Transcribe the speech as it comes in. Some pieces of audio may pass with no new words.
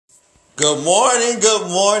Good morning,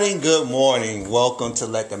 good morning, good morning. Welcome to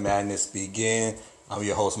Let the Madness Begin. I'm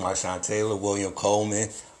your host, Marshawn Taylor. William Coleman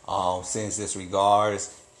sends his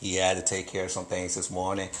regards. He had to take care of some things this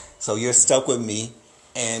morning. So you're stuck with me,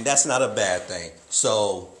 and that's not a bad thing.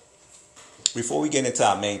 So before we get into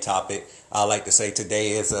our main topic, I'd like to say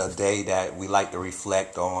today is a day that we like to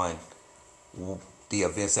reflect on the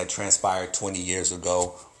events that transpired 20 years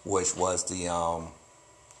ago, which was the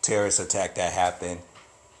terrorist attack that happened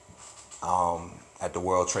at the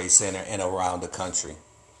World Trade Center and around the country.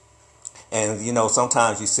 And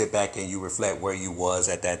sometimes you sit back and you reflect where you was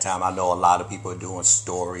at that time. I know a lot of people are doing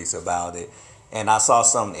stories about it, and I saw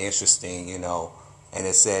something interesting, and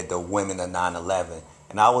it said the women of 9/11,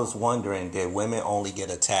 and I was wondering, did women only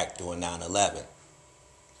get attacked during 9/11?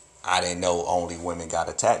 I didn't know only women got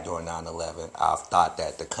attacked during 9/11. I thought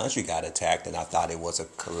that the country got attacked, and I thought it was a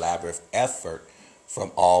collaborative effort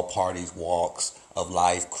from all parties, walks of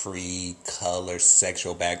life, creed, color,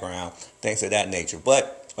 sexual background, things of that nature.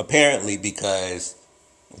 But apparently, because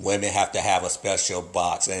women have to have a special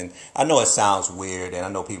box, and I know it sounds weird, and I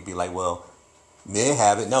know people be like, well, men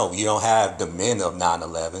have it. No, you don't have the men of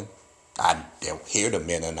 9/11. I don't hear the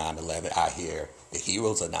men of 9/11. I hear the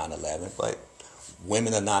heroes of 9/11, but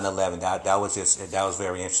women of 9/11, that was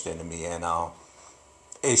very interesting to me, and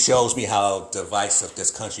it shows me how divisive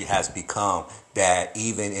this country has become. That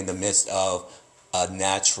even in the midst of a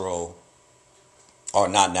natural, or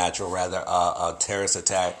not natural, rather, a terrorist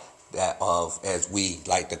attack that of, as we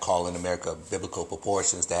like to call in America, biblical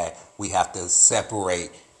proportions, that we have to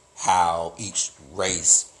separate how each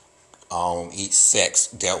race, each sex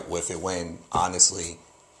dealt with it. When honestly,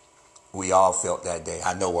 we all felt that day.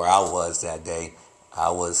 I know where I was that day. I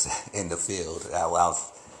was in the field.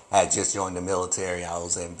 I had just joined the military. I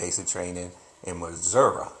was in basic training in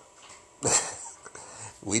Missouri.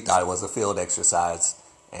 We thought it was a field exercise,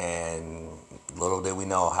 and little did we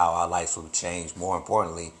know how our lives would change. More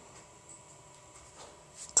importantly,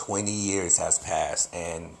 20 years has passed,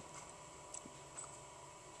 and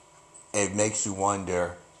it makes you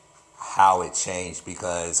wonder how it changed,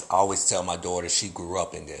 because I always tell my daughter, she grew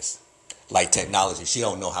up in this. Like technology, she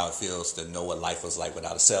don't know how it feels to know what life was like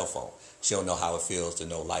without a cell phone. She don't know how it feels to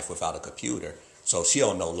know life without a computer. So she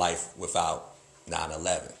don't know life without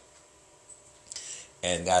 9/11.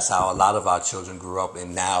 And that's how a lot of our children grew up.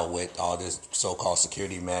 And now with all this so-called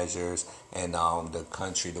security measures and the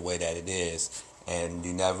country the way that it is, and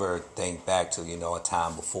you never think back to a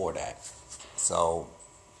time before that. So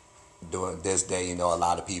during this day, a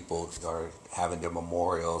lot of people are having their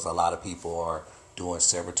memorials. A lot of people are doing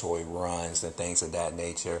celebratory runs and things of that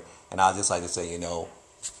nature. And I just like to say,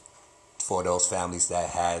 for those families that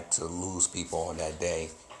had to lose people on that day,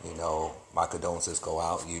 my condolences go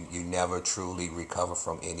out. You never truly recover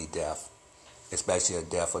from any death, especially a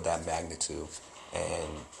death of that magnitude.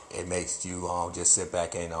 And it makes you just sit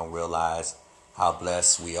back and realize how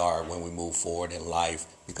blessed we are when we move forward in life,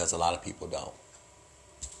 because a lot of people don't.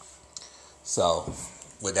 So,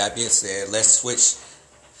 with that being said, let's switch,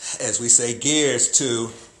 as we say, gears to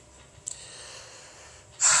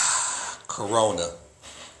Corona,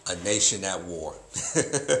 a nation at war.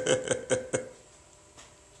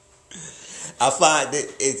 I find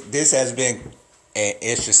that this has been an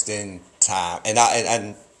interesting time, and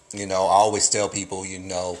I always tell people,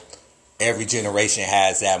 every generation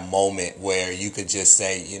has that moment where you could just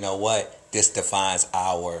say, you know what, this defines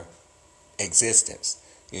our existence.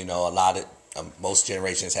 A lot of most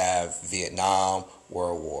generations have Vietnam,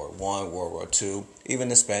 World War One, World War Two, even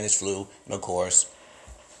the Spanish flu, and of course,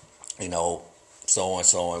 so on,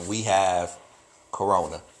 so on. We have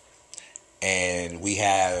Corona, and we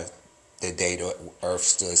have the day the Earth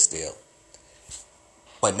stood still.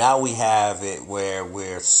 But now we have it where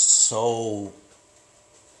we're so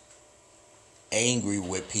angry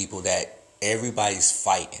with people that everybody's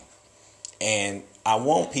fighting. And I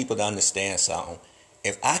want people to understand something.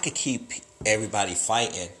 If I could keep everybody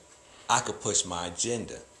fighting, I could push my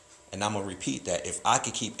agenda. And I'm going to repeat that. If I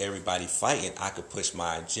could keep everybody fighting, I could push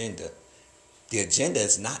my agenda. The agenda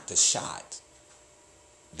is not the shot.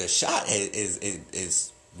 The shot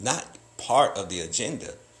is not part of the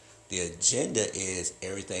agenda. The agenda is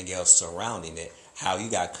everything else surrounding it. How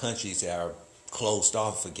you got countries that are closed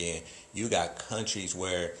off again. You got countries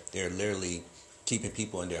where they're literally keeping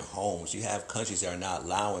people in their homes. You have countries that are not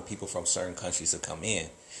allowing people from certain countries to come in.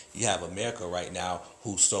 You have America right now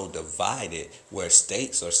who's so divided, where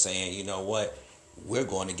states are saying, you know what, we're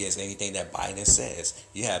going against anything that Biden says.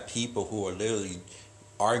 You have people who are literally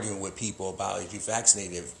arguing with people about, if you're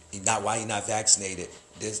vaccinated, why you're not vaccinated.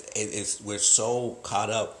 We're so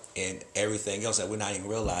caught up and everything else that we're not even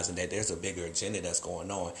realizing that there's a bigger agenda that's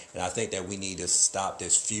going on. And I think that we need to stop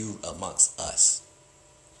this feud amongst us,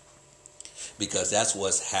 because that's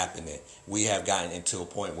what's happening. We have gotten into a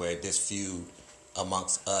point where this feud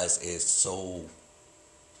amongst us is so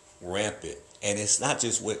rampant. And it's not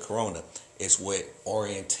just with Corona. It's with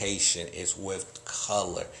orientation. It's with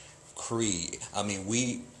color, creed. I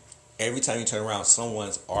mean, every time you turn around,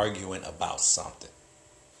 someone's arguing about something.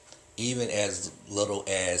 Even as little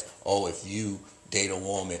as, oh, if you date a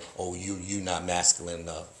woman, oh, you not masculine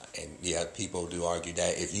enough. And yeah, people do argue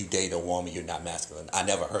that if you date a woman, you're not masculine. I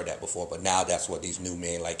never heard that before, but now that's what these new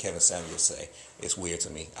men like Kevin Samuels say. It's weird to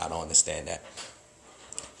me. I don't understand that.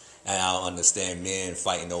 And I don't understand men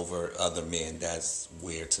fighting over other men. That's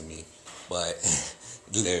weird to me. But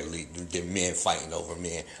literally, the men fighting over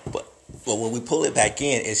men. But when we pull it back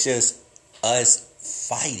in, it's just us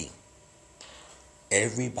fighting.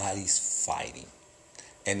 Everybody's fighting.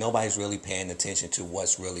 And nobody's really paying attention to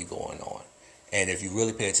what's really going on. And if you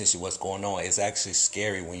really pay attention to what's going on, it's actually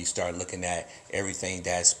scary when you start looking at everything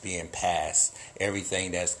that's being passed,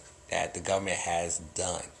 everything that the government has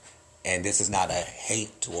done. And this is not a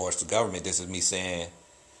hate towards the government. This is me saying,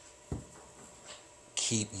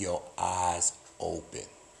 keep your eyes open,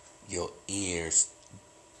 your ears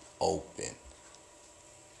open.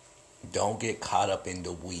 Don't get caught up in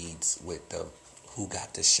the weeds with the who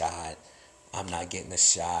got the shot. I'm not getting a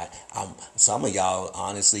shot. Some of y'all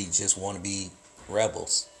honestly just want to be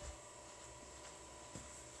rebels.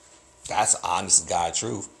 That's honest God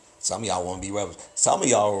truth. Some of y'all want to be rebels. Some of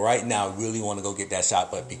y'all right now really want to go get that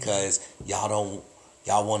shot, but because y'all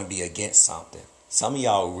want to be against something. Some of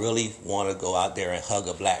y'all really want to go out there and hug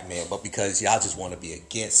a black man, but because y'all just want to be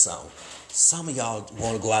against something. Some of y'all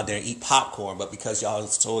want to go out there and eat popcorn, but because y'all are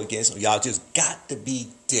so against them, y'all just got to be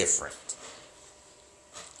different.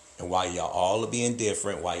 And while y'all all are being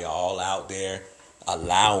different, while y'all all out there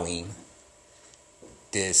allowing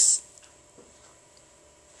this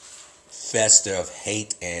fester of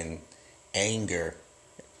hate and anger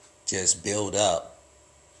just build up,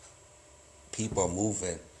 people are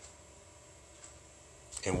moving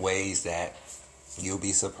in ways that you'll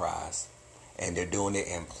be surprised. And they're doing it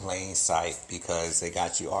in plain sight because they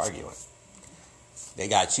got you arguing. They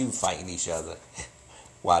got you fighting each other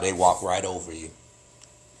while they walk right over you.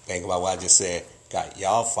 Think about what I just said. Got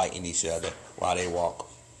y'all fighting each other while they walk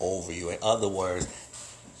over you. In other words,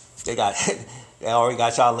 they already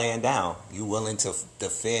got y'all laying down. You willing to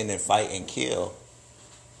defend and fight and kill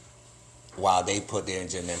while they put their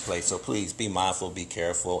agenda in place. So please be mindful, be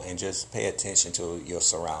careful, and just pay attention to your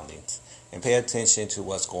surroundings. And pay attention to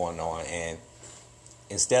what's going on. And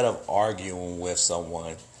instead of arguing with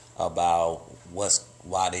someone about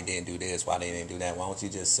why they didn't do this, why they didn't do that, why don't you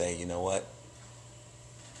just say, you know what?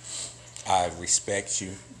 I respect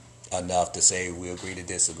you enough to say we agree to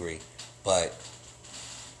disagree, but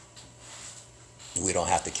we don't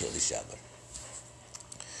have to kill each other.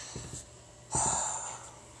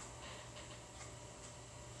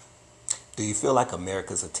 Do you feel like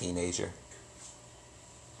America's a teenager?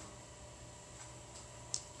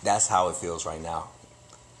 That's how it feels right now.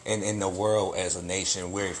 And in the world as a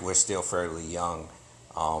nation, we're still fairly young.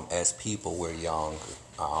 As people, we're young.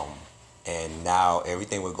 And now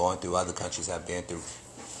everything we're going through, other countries have been through.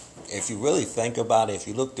 If you really think about it, if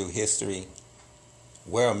you look through history,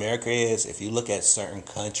 where America is, if you look at certain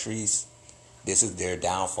countries, this is their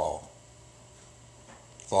downfall.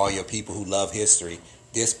 For all your people who love history,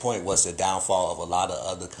 this point was the downfall of a lot of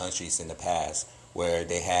other countries in the past, where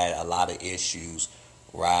they had a lot of issues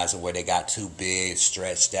rising, where they got too big,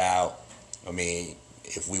 stretched out. I mean,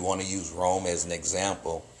 if we want to use Rome as an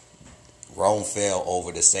example, Rome fell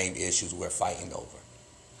over the same issues we're fighting over.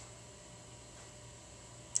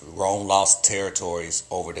 Rome lost territories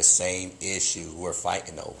over the same issues we're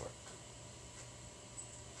fighting over.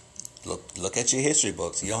 Look at your history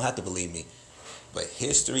books. You don't have to believe me. But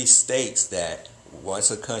history states that once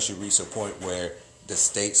a country reaches a point where the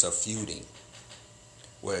states are feuding,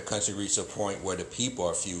 where a country reaches a point where the people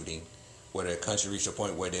are feuding, where the country reaches a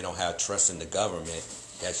point where they don't have trust in the government,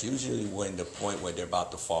 that's usually when the point where they're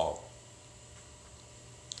about to fall.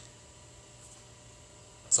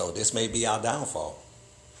 So this may be our downfall.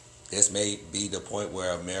 This may be the point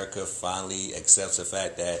where America finally accepts the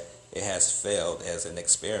fact that it has failed as an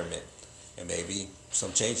experiment, and maybe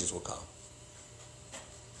some changes will come.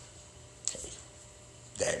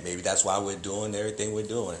 Maybe that's why we're doing everything we're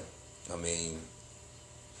doing. I mean,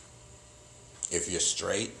 if you're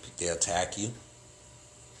straight, they'll attack you.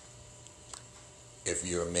 If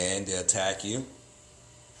you're a man, they'll attack you.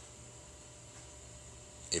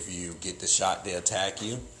 If you get the shot, they'll attack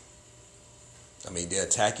you. I mean, they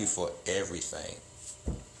attack you for everything.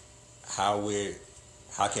 How we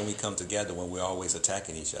how can we come together when we're always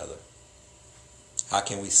attacking each other? How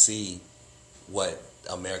can we see what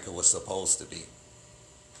America was supposed to be?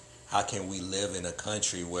 How can we live in a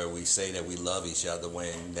country where we say that we love each other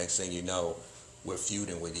when next thing you know, we're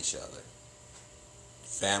feuding with each other?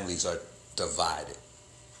 Families are divided.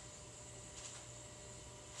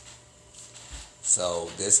 So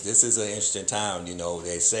this is an interesting time. You know,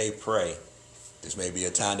 they say pray. This may be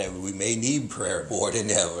a time that we may need prayer more than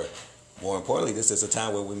ever. More importantly, this is a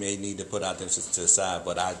time where we may need to put our differences to the side.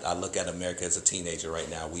 But I look at America as a teenager right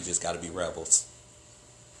now. We just got to be rebels.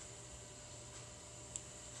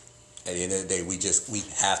 At the end of the day, we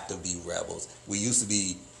have to be rebels. We used to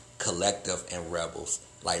be collective and rebels.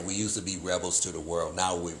 Like we used to be rebels to the world.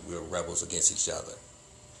 Now we're rebels against each other.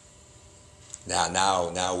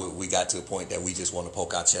 Now we got to a point that we just want to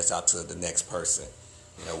poke our chest out to the next person.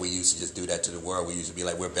 You know, we used to just do that to the world. We used to be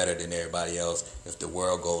like, we're better than everybody else. If the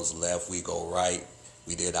world goes left, we go right.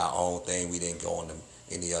 We did our own thing. We didn't go on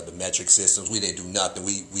any other metric systems. We didn't do nothing.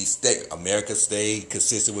 America stayed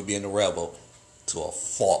consistent with being a rebel to a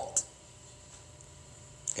fault.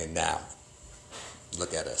 And now,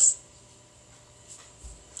 look at us.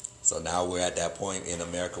 So now we're at that point in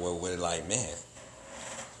America where we're like, man,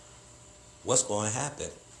 what's going to happen?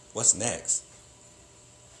 What's next?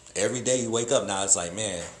 Every day you wake up now, it's like,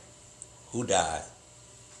 man, who died?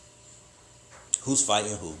 Who's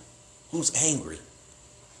fighting who? Who's angry?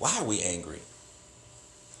 Why are we angry?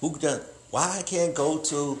 Why I can't go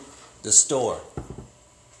to the store?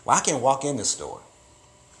 Why I can't walk in the store?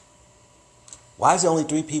 Why is there only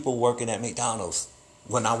 3 people working at McDonald's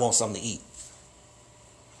when I want something to eat?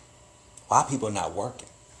 Why are people not working?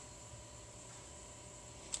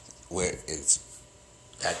 Where it's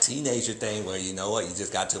that teenager thing where, you know what, you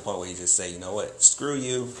just got to a point where you just say, you know what, screw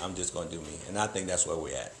you, I'm just going to do me. And I think that's where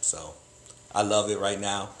we're at. So I love it right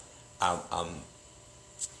now.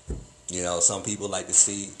 You know, some people like to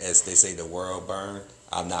see, as they say, the world burn.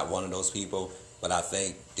 I'm not one of those people, but I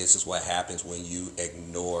think this is what happens when you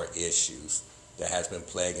ignore issues that has been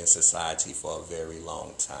plaguing society for a very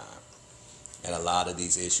long time. And a lot of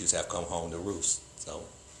these issues have come home to roost. So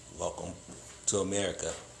welcome to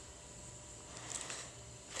America.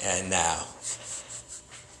 And now,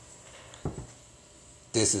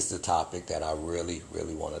 this is the topic that I really,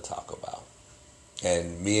 really want to talk about.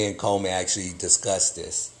 And me and Comey actually discussed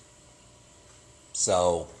this.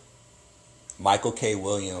 So, Michael K.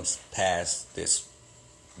 Williams passed this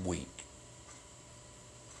week.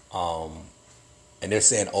 And they're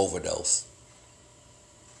saying overdose.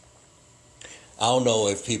 I don't know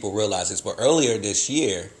if people realize this, but earlier this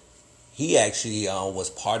year, he actually was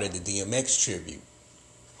part of the DMX tribute,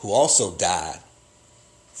 who also died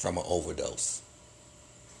from an overdose.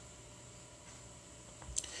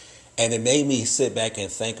 And it made me sit back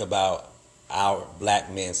and think about our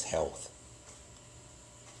black men's health.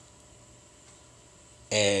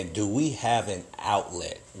 And do we have an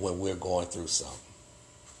outlet when we're going through something?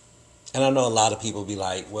 And I know a lot of people be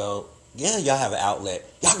like, well, yeah, y'all have an outlet.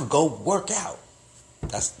 Y'all can go work out.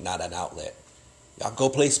 That's not an outlet. Y'all go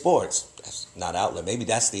play sports. That's not an outlet. Maybe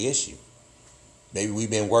that's the issue. Maybe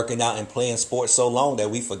we've been working out and playing sports so long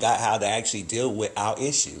that we forgot how to actually deal with our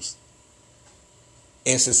issues.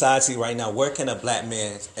 In society right now, where can a black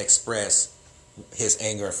man express his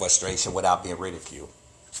anger and frustration without being ridiculed?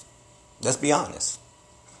 Let's be honest.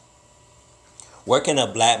 Where can a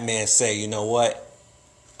black man say, you know what?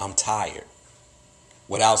 I'm tired.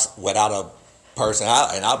 Without a person,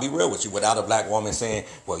 and I'll be real with you, without a black woman saying,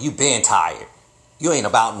 well, you been tired. You ain't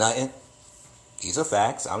about nothing. These are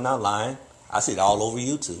facts. I'm not lying. I see it all over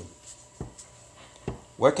YouTube.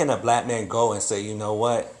 Where can a black man go and say, you know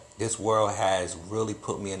what? This world has really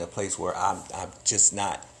put me in a place where I'm just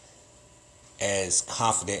not as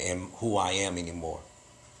confident in who I am anymore.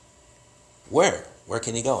 Where? Where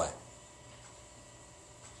can he go at?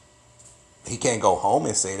 He can't go home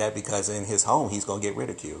and say that because in his home, he's going to get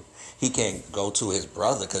ridiculed. He can't go to his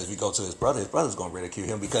brother because if he go to his brother's going to ridicule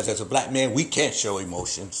him because as a black man, we can't show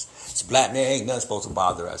emotions. As a black man, ain't nothing supposed to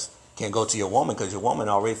bother us. Can't go to your woman because your woman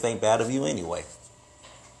already think bad of you anyway.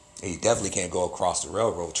 And you definitely can't go across the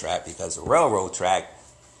railroad track because the railroad track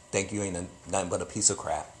think you ain't nothing but a piece of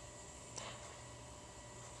crap.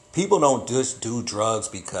 People don't just do drugs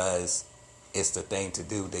because it's the thing to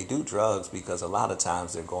do. They do drugs because a lot of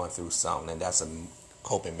times they're going through something, and that's a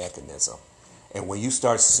coping mechanism. And when you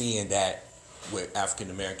start seeing that with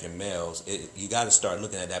African American males, you got to start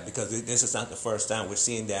looking at that because this is not the first time we're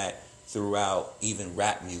seeing that throughout even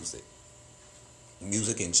rap music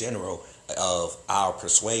in general of our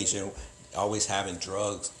persuasion, always having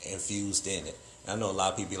drugs infused in it. I know a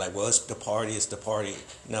lot of people be like, well, it's the party.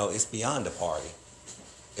 No, it's beyond the party.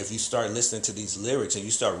 If you start listening to these lyrics and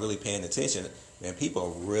you start really paying attention, man, people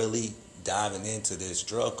are really diving into this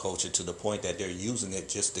drug culture to the point that they're using it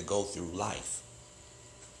just to go through life.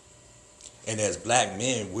 And as black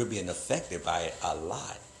men, we're being affected by it a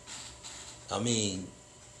lot. I mean,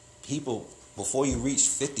 people, before you reach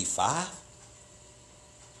 55,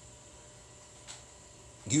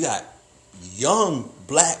 you got young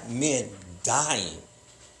black men dying.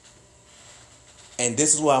 And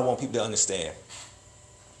this is what I want people to understand.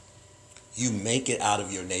 You make it out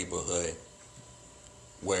of your neighborhood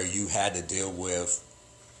where you had to deal with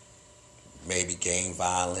maybe gang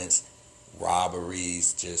violence,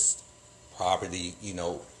 robberies, just property,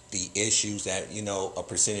 the issues that, a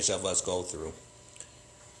percentage of us go through.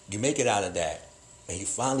 You make it out of that, and you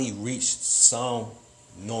finally reach some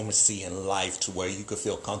normalcy in life to where you could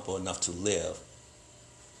feel comfortable enough to live,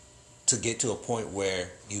 to get to a point where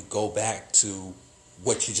you go back to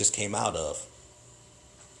what you just came out of.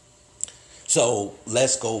 So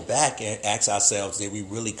let's go back and ask ourselves, did we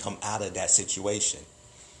really come out of that situation?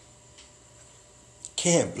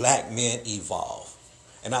 Can black men evolve?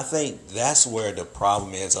 And I think that's where the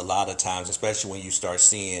problem is a lot of times, especially when you start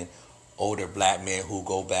seeing older black men who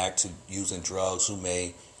go back to using drugs, who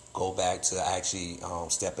may go back to actually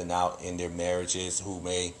stepping out in their marriages, who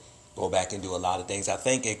may go back and do a lot of things. I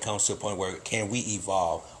think it comes to a point where, can we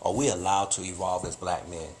evolve? Are we allowed to evolve as black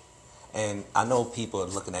men? And I know people are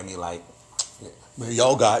looking at me like, man,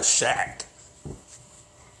 y'all got Shaq.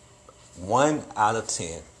 1 out of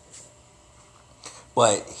 10.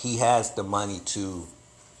 But he has the money to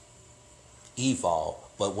evolve.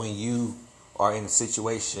 But when you are in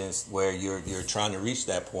situations where you're trying to reach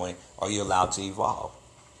that point, are you allowed to evolve?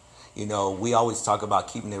 We always talk about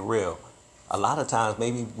keeping it real. A lot of times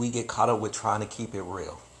maybe we get caught up with trying to keep it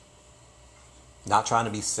real. Not trying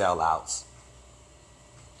to be sellouts.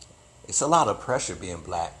 It's a lot of pressure being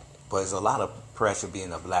black, but it's a lot of pressure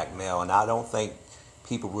being a black male, and I don't think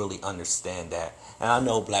people really understand that. And I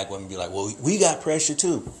know black women be like, well, we got pressure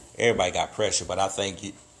too. Everybody got pressure, but I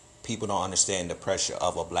think people don't understand the pressure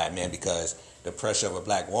of a black man, because the pressure of a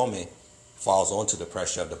black woman falls onto the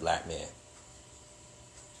pressure of the black man.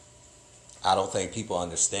 I don't think people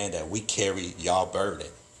understand that we carry y'all burden.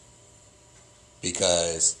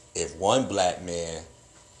 Because if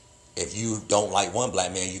you don't like one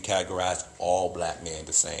black man, you categorize all black men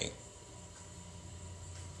the same.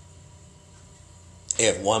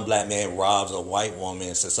 If one black man robs a white woman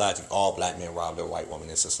in society, all black men rob a white woman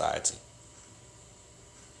in society.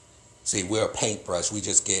 See, we're a paintbrush.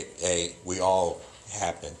 We all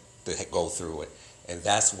happen to go through it. And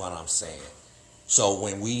that's what I'm saying. So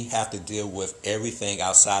when we have to deal with everything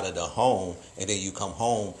outside of the home, and then you come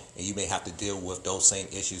home and you may have to deal with those same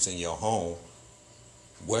issues in your home,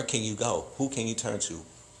 where can you go? Who can you turn to?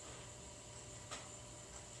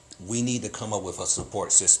 We need to come up with a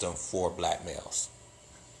support system for black males.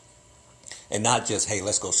 And not just, hey,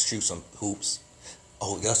 let's go shoot some hoops.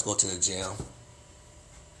 Oh, let's go to the gym.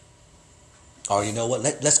 Or you know what?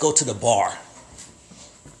 Let's go to the bar.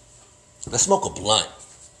 Let's smoke a blunt.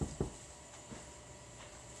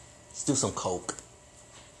 Let's do some coke.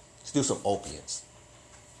 Let's do some opiates.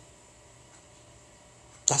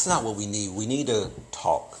 That's not what we need. We need to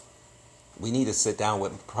talk. We need to sit down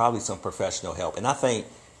with probably some professional help. And I think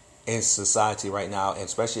in society right now, and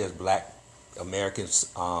especially as black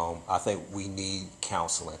Americans, I think we need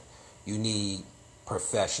counseling. You need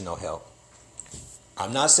professional help.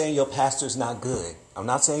 I'm not saying your pastor's not good. I'm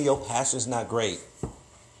not saying your pastor's not great.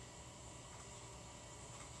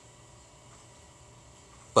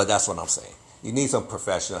 But that's what I'm saying. You need some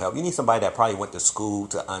professional help. You need somebody that probably went to school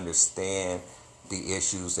to understand the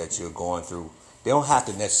issues that you're going through. They don't have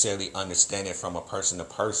to necessarily understand it from a person to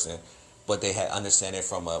person, but they understand it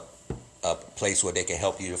from a place where they can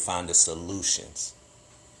help you to find the solutions.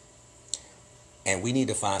 And we need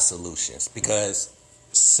to find solutions, because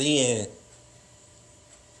seeing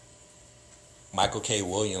Michael K.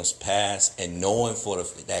 Williams pass and knowing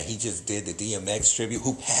that he just did the DMX tribute,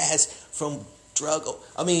 who passed from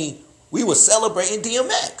we were celebrating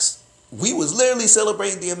DMX. We was literally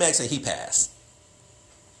celebrating DMX, and he passed.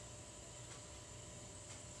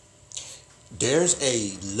 There's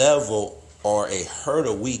a level or a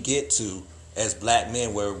hurdle we get to as black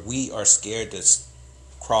men where we are scared to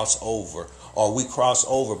cross over, or we cross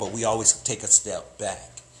over, but we always take a step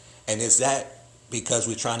back. And is that because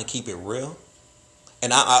we're trying to keep it real?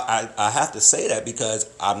 And I have to say that because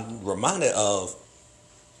I'm reminded of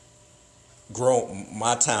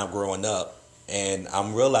my time growing up, and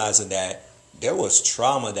I'm realizing that there was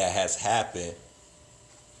trauma that has happened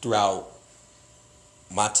throughout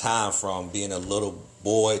my time from being a little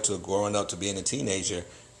boy to growing up to being a teenager,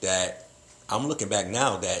 that I'm looking back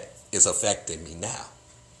now, that is affecting me now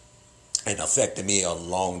and affecting me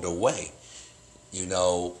along the way. You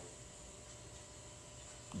know,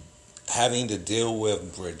 having to deal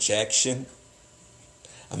with rejection.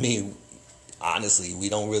 I mean, honestly, we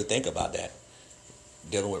don't really think about that.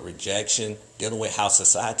 Dealing with rejection, dealing with how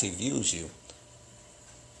society views you.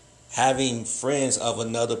 Having friends of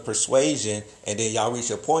another persuasion, and then y'all reach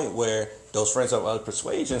a point where those friends of other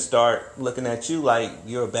persuasion start looking at you like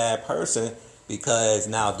you're a bad person, because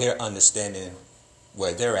now they're understanding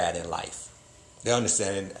where they're at in life. They're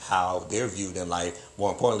understanding how they're viewed in life.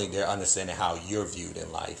 More importantly, they're understanding how you're viewed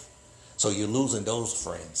in life. So you're losing those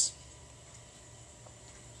friends.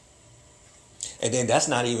 And then that's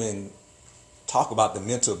not even talk about the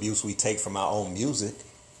mental abuse we take from our own music.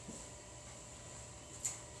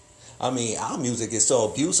 I mean, our music is so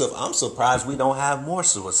abusive, I'm surprised we don't have more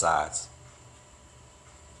suicides.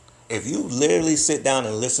 If you literally sit down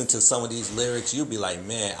and listen to some of these lyrics, you'll be like,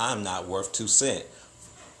 man, I'm not worth 2 cents.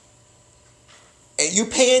 And you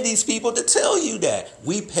paying these people to tell you that.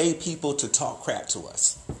 We pay people to talk crap to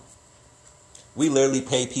us. We literally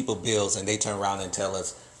pay people bills and they turn around and tell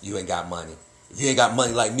us, you ain't got money. If you ain't got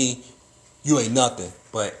money like me, you ain't nothing.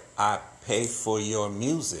 But I pay for your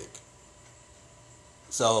music.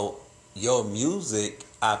 So your music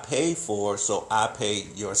I pay for, so I pay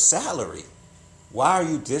your salary. Why are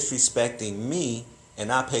you disrespecting me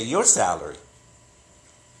and I pay your salary?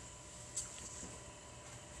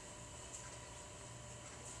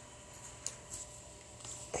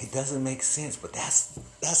 It doesn't make sense, but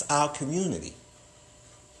that's our community.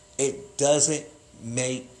 It doesn't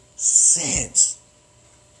make sense.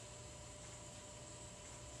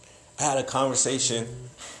 I had a conversation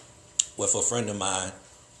with a friend of mine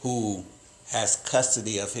who has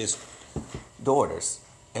custody of his daughters,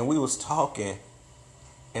 and we was talking,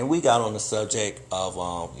 and we got on the subject of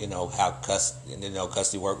how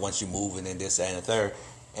custody work once you move and then this, that, and the third.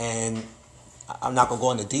 And I'm not gonna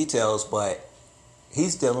go into details, but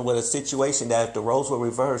he's dealing with a situation that if the roles were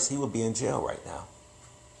reversed, he would be in jail right now.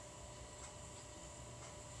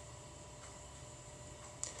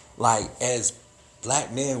 Like, as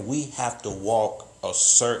black men, we have to walk a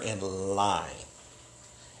certain line.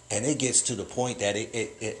 And it gets to the point that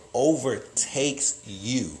it overtakes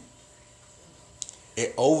you.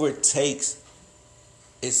 It overtakes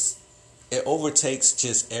just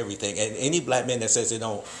everything. And any black man that says they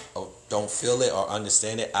don't feel it or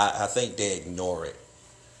understand it, I think they ignore it.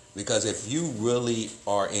 Because if you really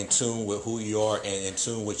are in tune with who you are and in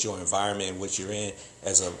tune with your environment in which you're in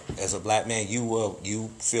as a black man, you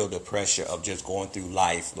feel the pressure of just going through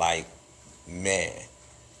life like, man,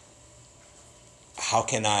 how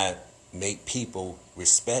can I make people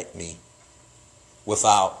respect me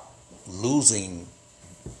without losing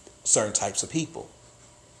certain types of people?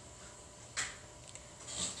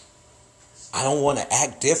 I don't want to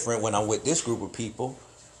act different when I'm with this group of people,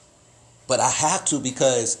 but I have to,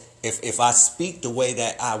 because if I speak the way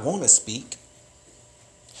that I want to speak,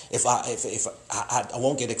 if I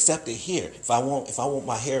won't get accepted here. If I want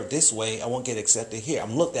my hair this way, I won't get accepted here.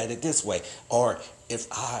 I'm looked at it this way. Or if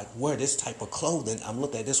I wear this type of clothing, I'm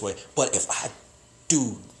looked at this way. But if I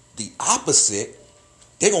do the opposite,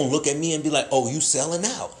 they're gonna look at me and be like, "Oh, you selling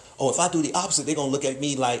out." Oh, if I do the opposite, they're gonna look at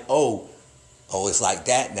me like, "Oh, it's like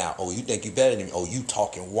that now. Oh, you think you better than me. Oh, you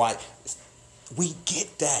talking white." We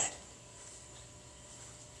get that.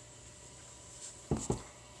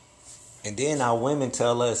 And then our women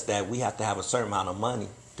tell us that we have to have a certain amount of money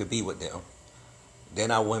to be with them.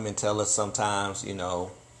 Then our women tell us sometimes, you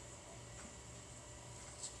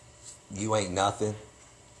ain't nothing.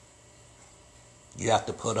 You have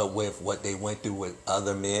to put up with what they went through with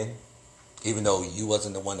other men, even though you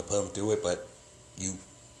wasn't the one to put them through it, but you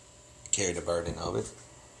carry the burden of it.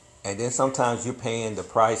 And then sometimes you're paying the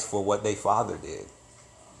price for what their father did.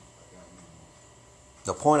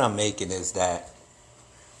 The point I'm making is that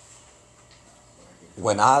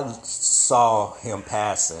when I saw him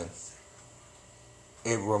passing,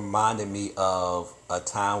 it reminded me of a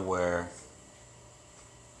time where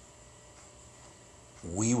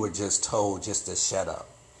we were just told just to shut up.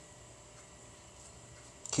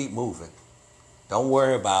 Keep moving. Don't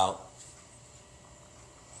worry about,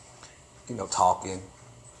 talking.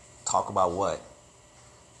 Talk about what?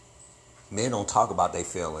 Men don't talk about their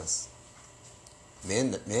feelings.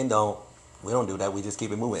 Men don't. We don't do that. We just keep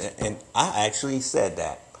it moving. And I actually said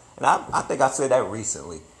that. And I think I said that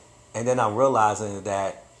recently. And then I'm realizing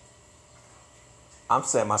that I'm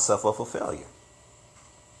setting myself up for failure.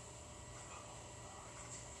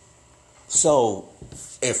 So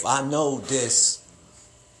if I know this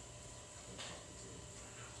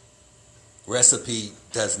recipe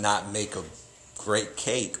does not make a great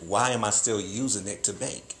cake, why am I still using it to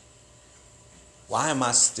bake? Why am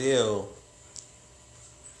I still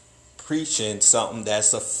preaching something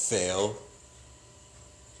that's a failed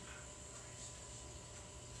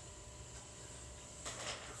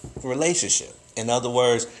relationship? In other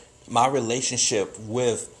words, my relationship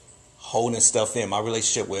with holding stuff in, my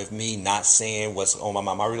relationship with me not saying what's on my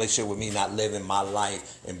mind, my relationship with me not living my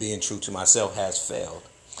life and being true to myself has failed.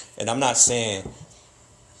 And I'm not saying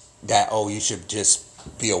that, oh, you should just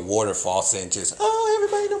be a waterfall and just, oh,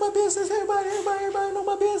 everybody know my business, everybody know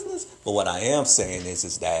my business. But what I am saying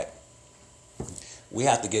is that we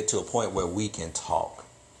have to get to a point where we can talk.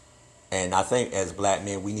 And I think as black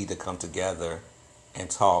men, we need to come together and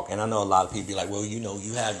talk. And I know a lot of people be like, well, you know,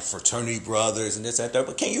 you have fraternity brothers and this and that.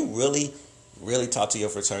 But can you really, really talk to your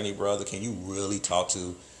fraternity brother? Can you really talk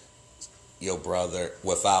to your brother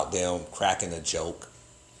without them cracking a joke?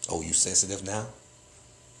 Oh, you sensitive now?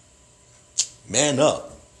 Man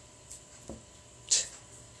up.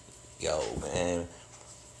 Yo,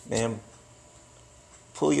 man,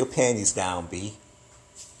 pull your panties down, B.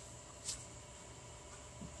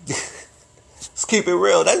 Let's keep it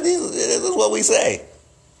real. This is what we say.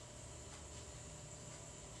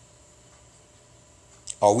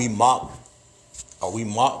 Or we mock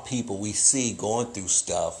people we see going through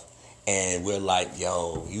stuff, and we're like,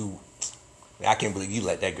 yo, I can't believe you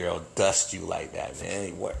let that girl dust you like that, man.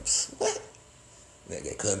 It works. What?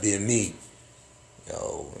 That couldn't be me.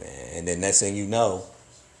 Yo, man. And then next thing you know,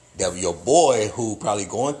 that your boy who probably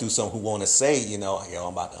going through something, who want to say, you know, yo,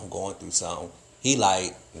 I'm going through something. He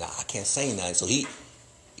like, nah, I can't say nothing. So he,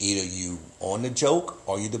 either you on the joke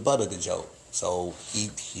or you the butt of the joke. So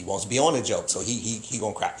he wants to be on the joke. So he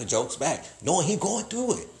gonna crack the jokes back, knowing he going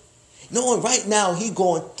through it. Knowing right now he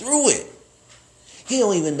going through it. He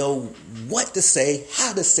don't even know what to say,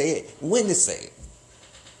 how to say it, when to say it.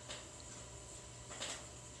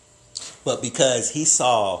 But because he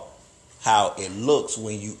saw how it looks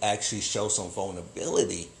when you actually show some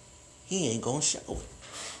vulnerability, he ain't gonna show it.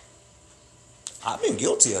 I've been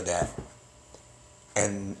guilty of that.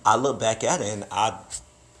 And I look back at it and I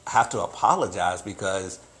have to apologize,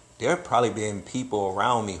 because there probably been people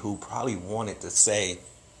around me who probably wanted to say,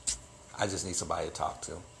 I just need somebody to talk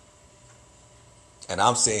to. And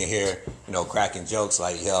I'm sitting here, you know, cracking jokes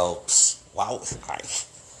like, yo, wow,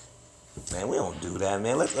 man, we don't do that,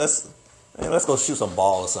 man. Let's go shoot some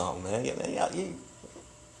ball or something, man. Yeah, man,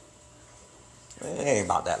 it ain't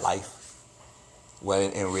about that life. Well,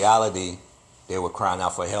 in reality, they were crying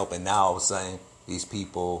out for help, and now all of a sudden, these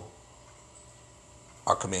people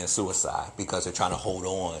are committing suicide because they're trying to hold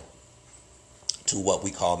on to what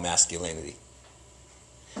we call masculinity.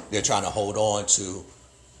 They're trying to hold on to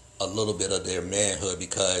a little bit of their manhood,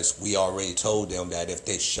 because we already told them that if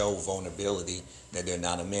they show vulnerability, that they're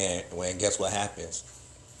not a man. And guess what happens?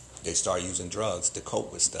 They start using drugs to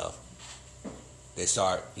cope with stuff. They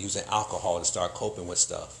start using alcohol to start coping with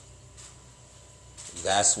stuff.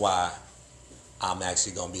 That's why I'm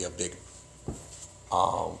actually going to be a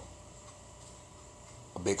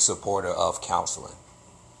big supporter of counseling.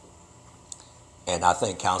 And I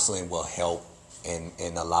think counseling will help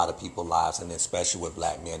in a lot of people's lives, and especially with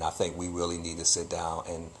black men. I think we really need to sit down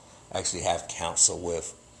and actually have counsel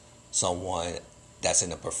with someone that's in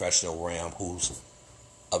the professional realm who's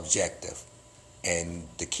objective. And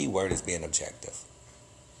the key word is being objective.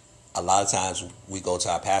 A lot of times we go to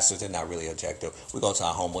our pastors, they're not really objective. We go to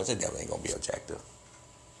our homeboys, they definitely ain't going to be objective.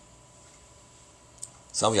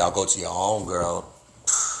 Some of y'all go to your own girl.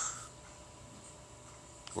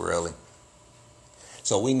 Really?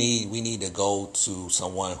 So we need to go to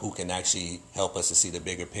someone who can actually help us to see the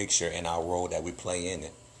bigger picture and our role that we play in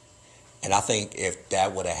it. And I think if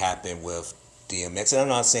that would have happened with DMX, and I'm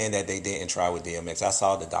not saying that they didn't try with DMX. I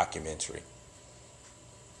saw the documentary.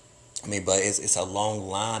 I mean, but it's a long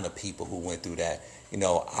line of people who went through that. You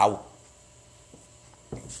know, I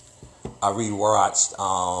rewatched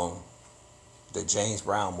the James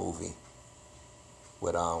Brown movie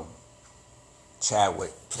with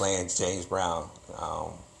Chadwick playing James Brown.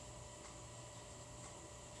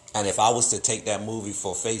 And if I was to take that movie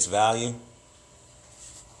for face value,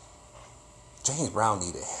 James Brown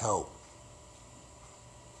needed help.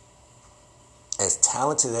 As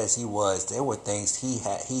talented as he was, there were things he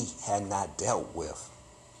had not dealt with.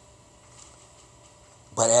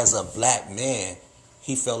 But as a black man,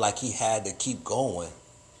 he felt like he had to keep going,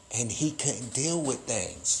 and he couldn't deal with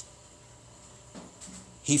things.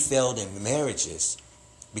 He failed in marriages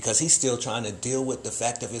because he's still trying to deal with the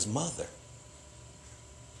fact of his mother.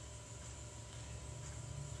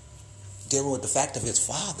 Dealing with the fact of his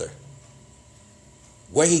father.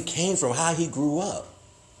 where he came from, how he grew up,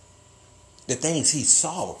 the things he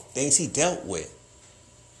saw, things he dealt with.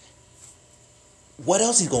 What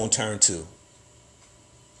else he gonna turn to?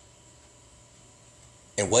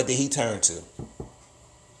 And what did he turn to?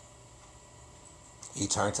 He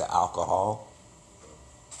turned to alcohol.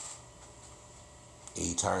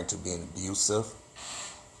 He turned to being abusive,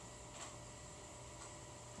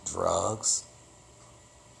 drugs,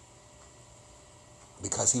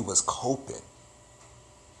 because he was coping.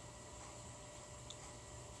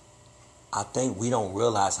 I think we don't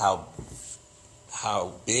realize how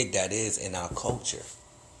big that is in our culture.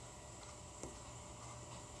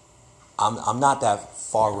 I'm not that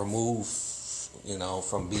far removed,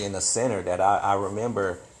 from being a sinner that I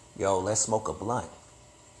remember, let's smoke a blunt.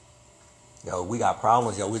 We got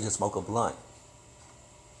problems, we just smoke a blunt.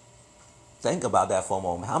 Think about that for a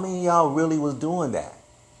moment. How many of y'all really was doing that?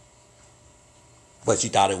 But you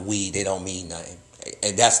thought it weed, they don't mean nothing.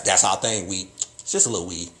 And that's our thing, weed. It's just a little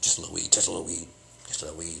weed, just a little weed, just a little weed, just a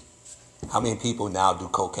little weed. How many people now do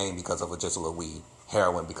cocaine because of just a little weed?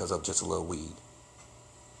 Heroin because of just a little weed?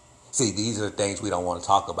 See, these are things we don't want to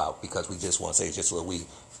talk about because we just want to say it's just a little weed.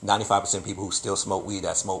 95% of people who still smoke weed,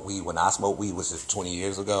 that smoke weed, when I smoked weed, was just 20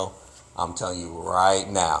 years ago, I'm telling you right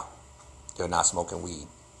now, they're not smoking weed.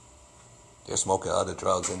 They're smoking other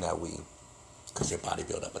drugs in that weed because your body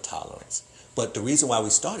built up a tolerance. But the reason why we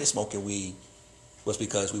started smoking weed was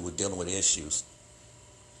because we were dealing with issues.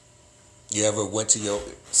 You ever went to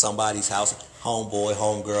somebody's house, homeboy,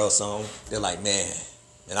 homegirl, something? They're like, man,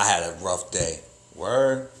 I had a rough day.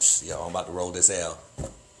 Word? I'm about to roll this L.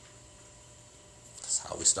 That's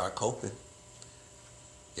how we start coping.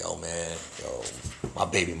 Man, my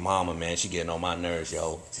baby mama, man, she getting on my nerves,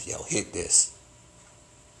 hit this.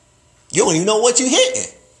 You don't even know what you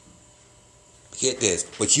hitting. Hit this.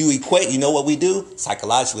 But you know what we do?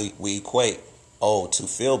 Psychologically, we equate, to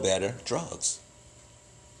feel better, drugs.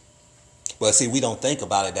 But see, we don't think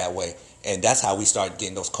about it that way. And that's how we start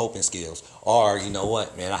getting those coping skills. Or, you know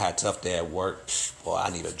what, man, I had a tough day at work. Boy, I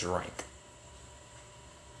need a drink.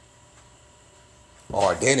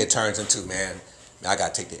 Or then it turns into, man, I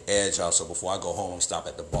got to take the edge off. So before I go home, I'm stop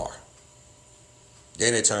at the bar.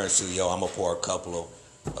 Then it turns to, I'm going to pour a couple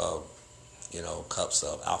of, cups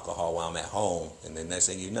of alcohol while I'm at home. And the next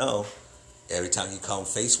thing you know, every time you come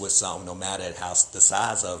face with something, no matter the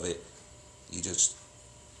size of it, you just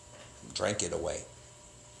drink it away.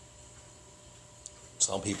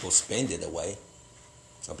 Some people spend it away.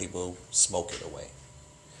 Some people smoke it away.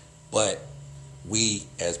 But we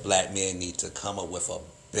as black men need to come up with a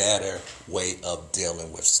better way of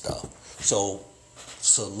dealing with stuff. So,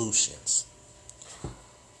 solutions.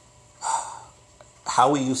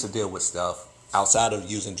 How we used to deal with stuff outside of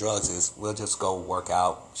using drugs is we'll just go work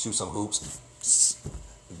out, shoot some hoops,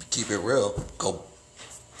 keep it real, go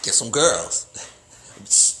get some girls.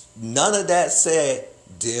 None of that said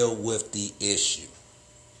deal with the issue.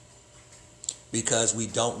 Because we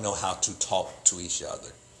don't know how to talk to each other.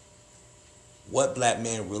 What black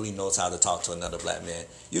man really knows how to talk to another black man?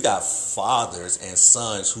 You got fathers and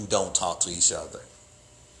sons who don't talk to each other.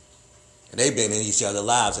 And they've been in each other's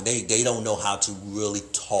lives and they don't know how to really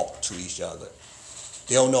talk to each other.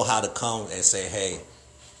 They don't know how to come and say, hey,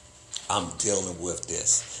 I'm dealing with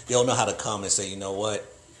this. They don't know how to come and say, you know what,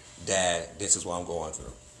 Dad, this is what I'm going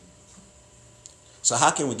through. So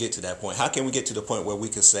how can we get to that point? How can we get to the point where we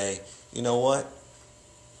can say, you know what?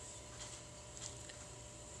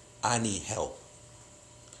 I need help.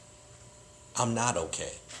 I'm not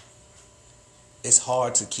okay. It's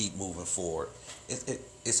hard to keep moving forward.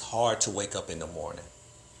 It's hard to wake up in the morning.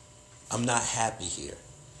 I'm not happy here.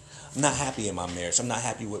 I'm not happy in my marriage. I'm not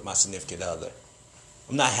happy with my significant other.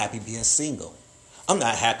 I'm not happy being single. I'm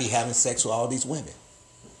not happy having sex with all these women.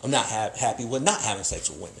 I'm not happy with not having sex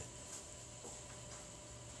with women.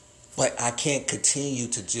 But I can't continue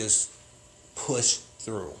to just push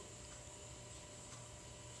through.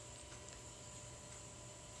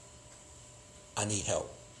 I need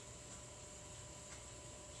help.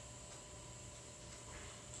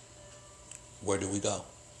 Where do we go?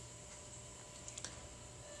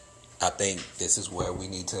 I think this is where we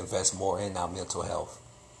need to invest more in our mental health.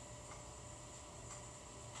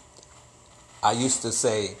 I used to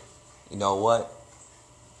say, you know what?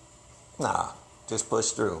 Nah, just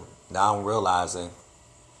push through. Now I'm realizing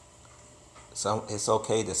it's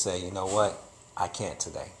okay to say, you know what? I can't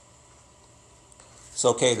today. It's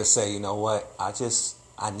okay to say, you know what? I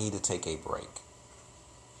need to take a break.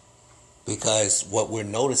 Because what we're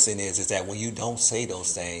noticing is that when you don't say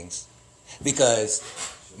those things, because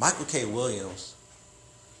Michael K. Williams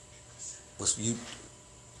was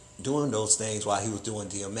doing those things while he was doing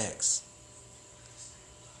DMX.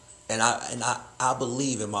 And I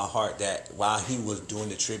believe in my heart that while he was doing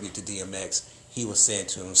the tribute to DMX, he was saying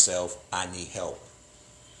to himself, I need help.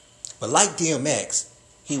 But like DMX,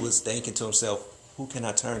 he was thinking to himself, who can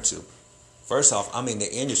I turn to? First off, I'm in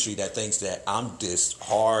the industry that thinks that I'm this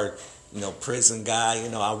hard, prison guy.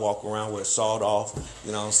 I walk around with a sawed off,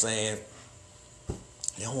 you know what I'm saying?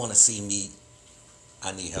 They don't want to see me.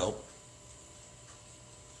 I need help.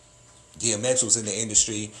 DMX was in the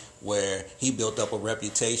industry where he built up a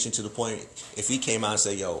reputation to the point if he came out and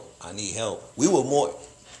said, yo, I need help. We were more,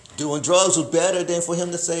 doing drugs was better than for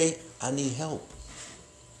him to say, I need help.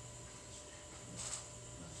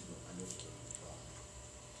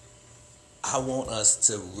 I want us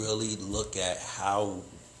to really look at how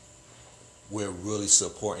we're really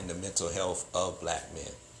supporting the mental health of black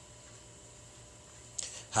men.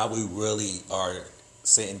 How we really are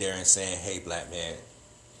sitting there and saying, hey, black man,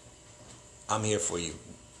 I'm here for you.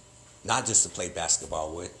 Not just to play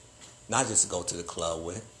basketball with, not just to go to the club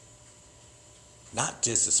with, not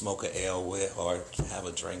just to smoke an L with or have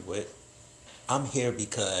a drink with. I'm here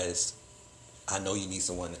because I know you need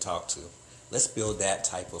someone to talk to. Let's build that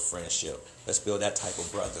type of friendship. Let's build that type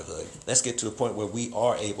of brotherhood. Let's get to the point where we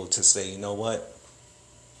are able to say, you know what?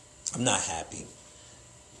 I'm not happy.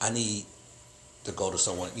 I need to go to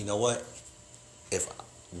someone. You know what? If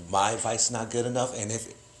my advice is not good enough, and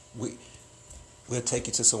if we'll take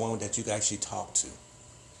you to someone that you can actually talk to,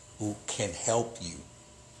 who can help you,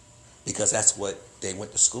 because that's what they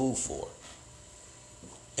went to school for.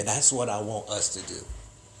 And that's what I want us to do.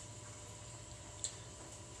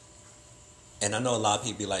 And I know a lot of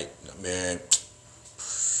people be like, man,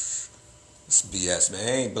 it's BS, man.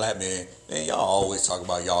 Ain't black men. Man, y'all always talk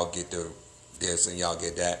about y'all get this and y'all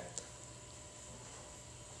get that.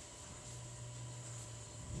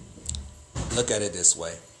 Look at it this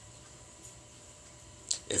way.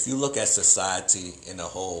 If you look at society in a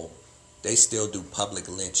whole, they still do public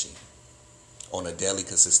lynching on a daily,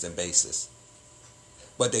 consistent basis.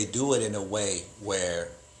 But they do it in a way where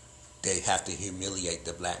they have to humiliate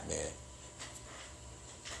the black man.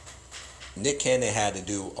 Nick Cannon had to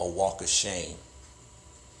do a walk of shame.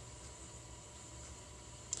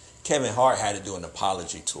 Kevin Hart had to do an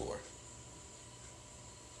apology tour.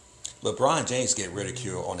 LeBron James get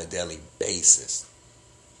ridiculed on a daily basis.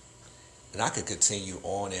 And I could continue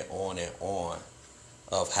on and on and on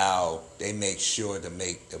of how they make sure to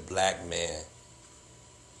make the black man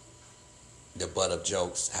the butt of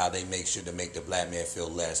jokes, how they make sure to make the black man feel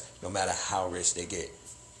less, no matter how rich they get.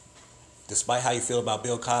 Despite how you feel about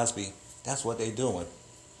Bill Cosby, that's what they're doing.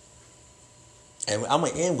 And I'm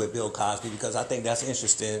going to end with Bill Cosby because I think that's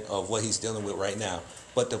interesting of what he's dealing with right now.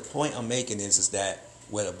 But the point I'm making is that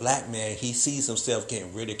with a black man, he sees himself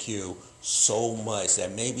getting ridiculed so much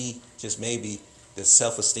that maybe, just maybe, the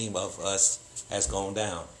self-esteem of us has gone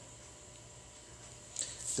down.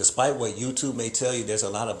 Despite what YouTube may tell you, there's a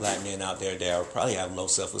lot of black men out there that are probably have low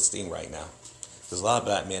self-esteem right now. There's a lot of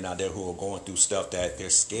black men out there who are going through stuff that they're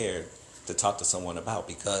scared to talk to someone about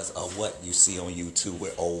because of what you see on YouTube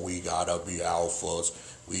where, oh, we gotta be alphas,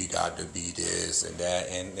 we got to be this and that.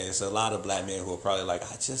 And there's a lot of black men who are probably like,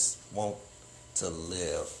 I just want to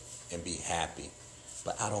live and be happy,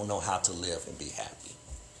 but I don't know how to live and be happy.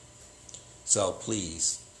 So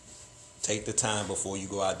please, take the time before you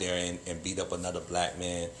go out there and beat up another black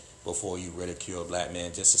man, before you ridicule a black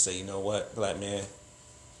man, just to say, you know what, black man,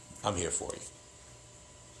 I'm here for you.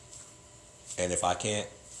 And if I can't,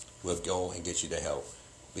 we'll go and get you the help.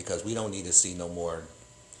 Because we don't need to see no more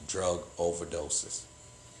drug overdoses.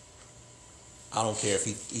 I don't care if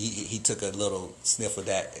he took a little sniff of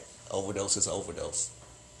that. Overdose is overdose.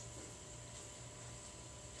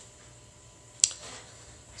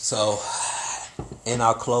 So, in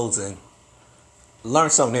our closing, learn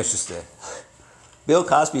something interesting. Bill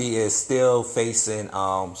Cosby is still facing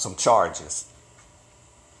some charges.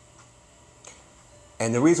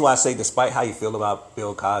 And the reason why I say, despite how you feel about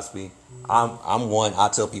Bill Cosby, I'm one, I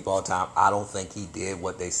tell people all the time, I don't think he did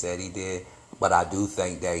what they said he did, but I do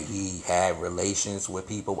think that he had relations with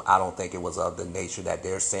people. I don't think it was of the nature that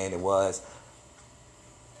they're saying it was.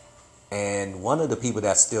 And one of the people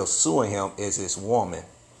that's still suing him is this woman.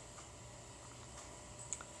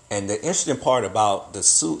 And the interesting part about the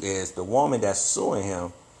suit is the woman that's suing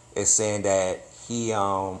him is saying that he,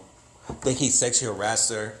 I think he sexually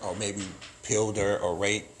harassed her or maybe killed her or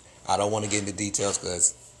raped. I don't want to get into details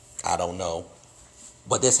because I don't know.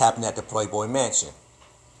 But this happened at the Playboy Mansion.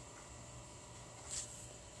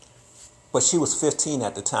 But she was 15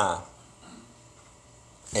 at the time.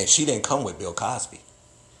 And she didn't come with Bill Cosby.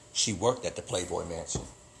 She worked at the Playboy Mansion.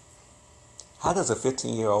 How does a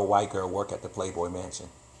 15-year-old white girl work at the Playboy Mansion?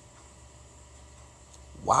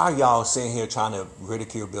 Why are y'all sitting here trying to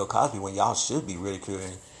ridicule Bill Cosby when y'all should be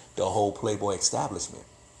ridiculing the whole Playboy establishment?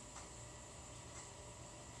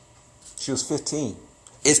 She was 15.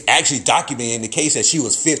 It's actually documented in the case that she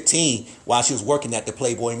was 15 while she was working at the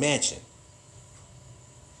Playboy Mansion.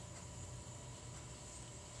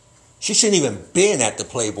 She shouldn't even been at the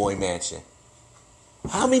Playboy Mansion.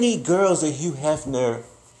 How many girls did Hugh Hefner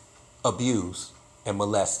abuse and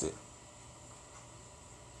molested?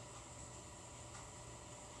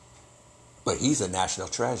 But he's a national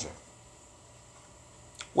treasure.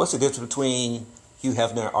 What's the difference between Hugh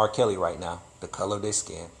Hefner and R. Kelly right now? The color of their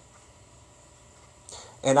skin.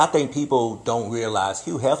 And I think people don't realize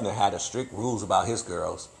Hugh Hefner had a strict rules about his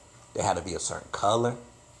girls. They had to be a certain color.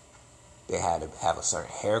 They had to have a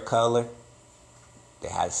certain hair color. They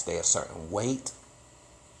had to stay a certain weight.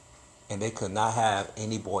 And they could not have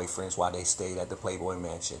any boyfriends while they stayed at the Playboy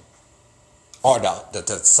Mansion. Or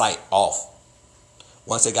the site off.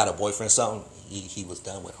 Once they got a boyfriend or something, he was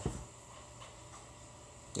done with them.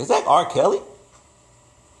 Is that R. Kelly?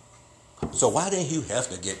 So why didn't Hugh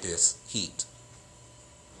Hefner get this heat?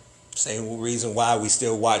 Same reason why we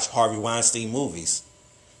still watch Harvey Weinstein movies.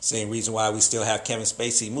 Same reason why we still have Kevin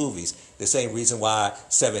Spacey movies. The same reason why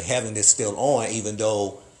Seventh Heaven is still on, even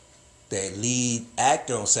though the lead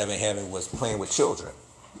actor on Seventh Heaven was playing with children.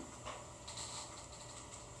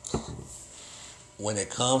 When it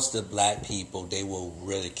comes to black people, they will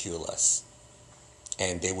ridicule us.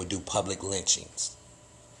 And they will do public lynchings.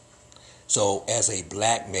 So as a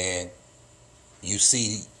black man, you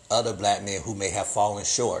see other black men who may have fallen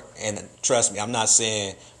short. And trust me, I'm not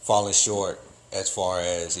saying falling short as far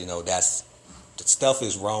as, that's stuff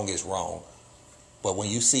is wrong. But when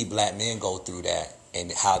you see black men go through that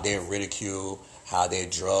and how they're ridiculed, how they're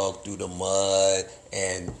drugged through the mud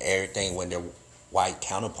and everything, when their white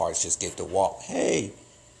counterparts just get to walk, they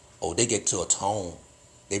get to atone.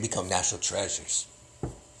 They become national treasures.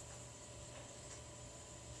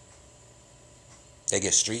 They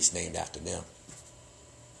get streets named after them.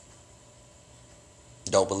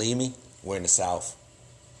 Don't believe me? We're in the South.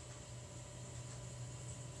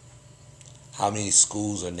 How many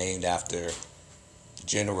schools are named after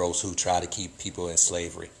generals who try to keep people in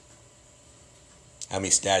slavery? How many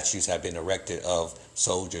statues have been erected of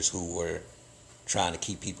soldiers who were trying to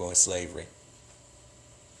keep people in slavery?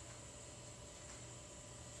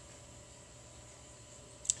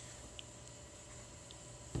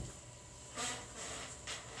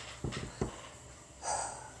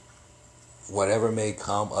 Whatever may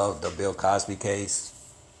come of the Bill Cosby case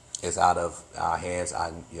is out of our hands.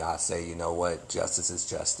 I say, you know what? Justice is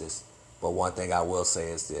justice. But one thing I will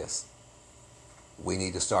say is this. We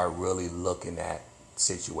need to start really looking at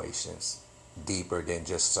situations deeper than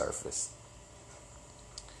just surface.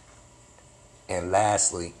 And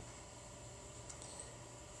lastly,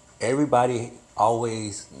 everybody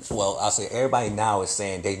now is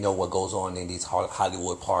saying they know what goes on in these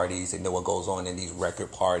Hollywood parties. They know what goes on in these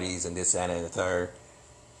record parties and this, that, and the third.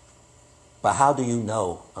 But how do you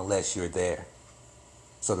know unless you're there?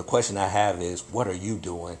 So the question I have is, what are you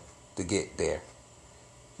doing to get there?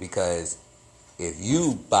 Because if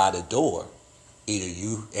you by the door, either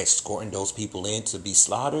you escorting those people in to be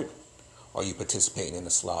slaughtered or you participating in the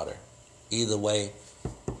slaughter. Either way,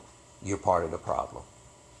 you're part of the problem.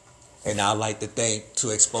 And I'd like to thank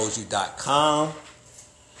toexposeyou.com,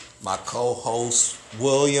 my co-host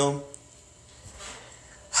William,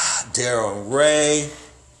 Daryl and Ray,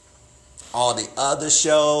 all the other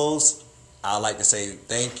shows. I'd like to say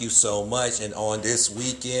thank you so much. And on this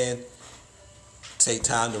weekend, take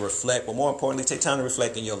time to reflect. But more importantly, take time to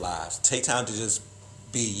reflect in your lives. Take time to just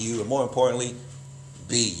be you. And more importantly,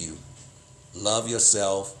 be you. Love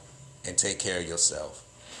yourself and take care of yourself.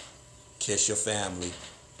 Kiss your family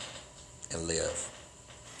and live.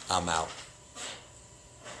 I'm out.